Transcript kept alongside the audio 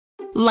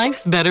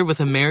Life's better with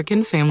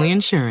American Family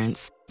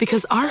Insurance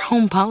because our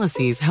home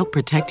policies help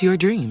protect your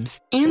dreams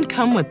and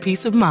come with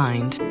peace of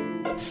mind.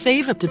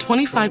 Save up to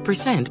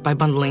 25% by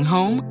bundling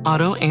home,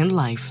 auto, and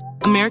life.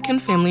 American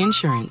Family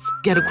Insurance.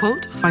 Get a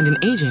quote, find an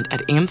agent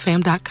at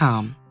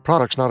amfam.com.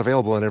 Products not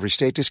available in every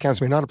state. Discounts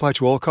may not apply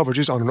to all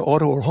coverages on an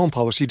auto or home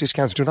policy.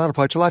 Discounts do not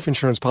apply to life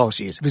insurance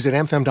policies. Visit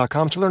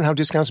amfam.com to learn how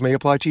discounts may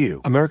apply to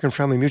you. American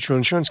Family Mutual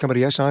Insurance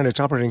Company, SI, and its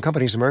operating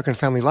companies, American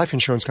Family Life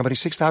Insurance Company,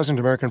 6000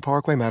 American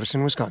Parkway,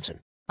 Madison, Wisconsin.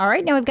 All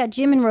right, now we've got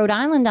Jim in Rhode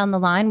Island on the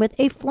line with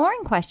a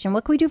flooring question.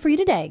 What can we do for you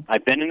today?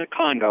 I've been in a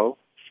condo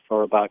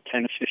for about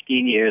 10 to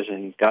 15 years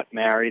and got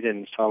married,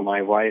 and so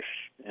my wife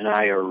and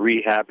I are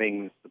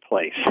rehabbing the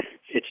place.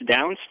 It's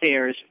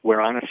downstairs.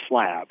 We're on a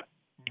slab.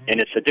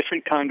 And it's a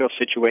different condo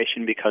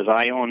situation because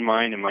I own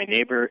mine and my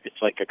neighbor, it's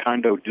like a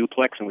condo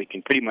duplex, and we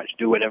can pretty much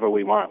do whatever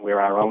we want. We're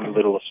our own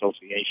little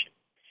association.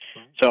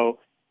 So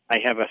I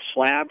have a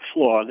slab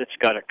floor that's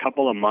got a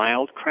couple of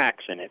mild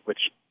cracks in it, which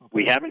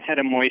we haven't had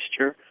a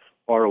moisture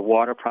or a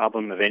water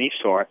problem of any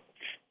sort,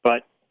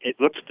 but it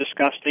looks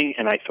disgusting,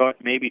 and I thought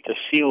maybe to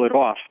seal it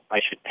off, I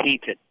should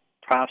paint it,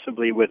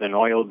 possibly with an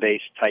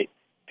oil-based type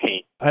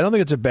paint. I don't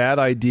think it's a bad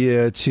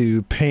idea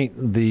to paint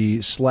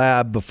the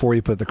slab before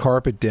you put the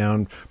carpet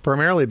down,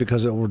 primarily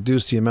because it will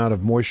reduce the amount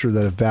of moisture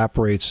that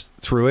evaporates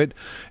through it.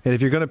 And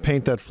if you're going to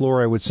paint that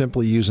floor, I would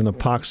simply use an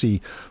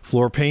epoxy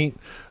floor paint.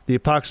 The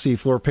epoxy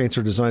floor paints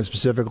are designed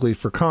specifically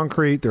for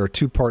concrete. They're a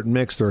two-part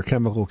mix. They're a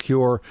chemical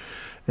cure.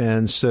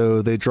 And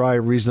so they dry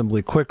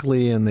reasonably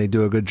quickly, and they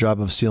do a good job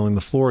of sealing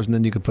the floors, and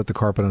then you can put the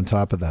carpet on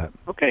top of that.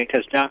 Okay,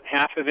 because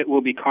half of it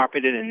will be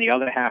carpeted, and the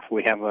other half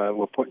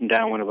we're putting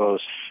down one of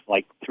those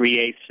like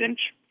 3/8-inch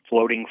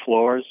floating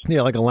floors.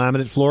 Yeah, like a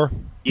laminate floor.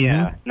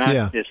 Yeah, not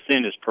as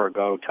thin as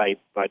Pergo type,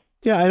 but...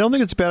 Yeah, I don't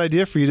think it's a bad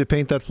idea for you to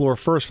paint that floor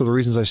first for the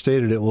reasons I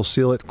stated. It will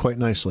seal it quite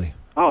nicely.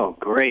 Oh,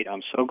 great.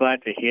 I'm so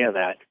glad to hear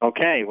that.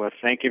 Okay, well,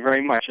 thank you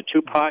very much. A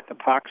two-pot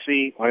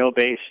epoxy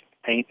oil-based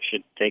paint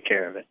should take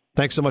care of it.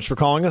 Thanks so much for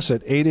calling us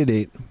at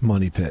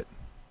 888-MONEY-PIT.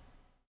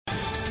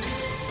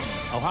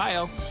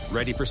 Ohio,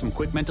 ready for some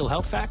quick mental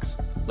health facts?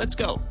 Let's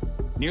go.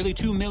 Nearly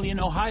 2 million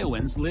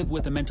Ohioans live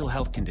with a mental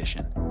health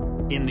condition.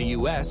 In the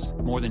U.S.,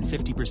 more than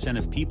 50%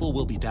 of people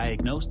will be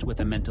diagnosed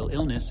with a mental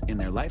illness in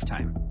their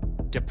lifetime.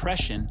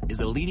 Depression is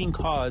a leading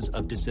cause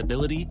of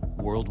disability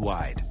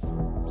worldwide.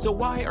 So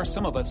why are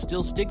some of us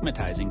still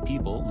stigmatizing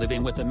people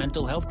living with a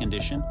mental health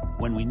condition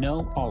when we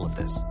know all of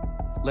this?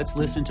 Let's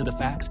listen to the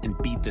facts and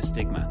beat the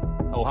stigma.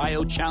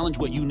 Ohio, challenge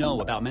what you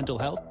know about mental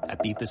health at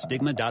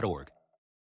beatthestigma.org.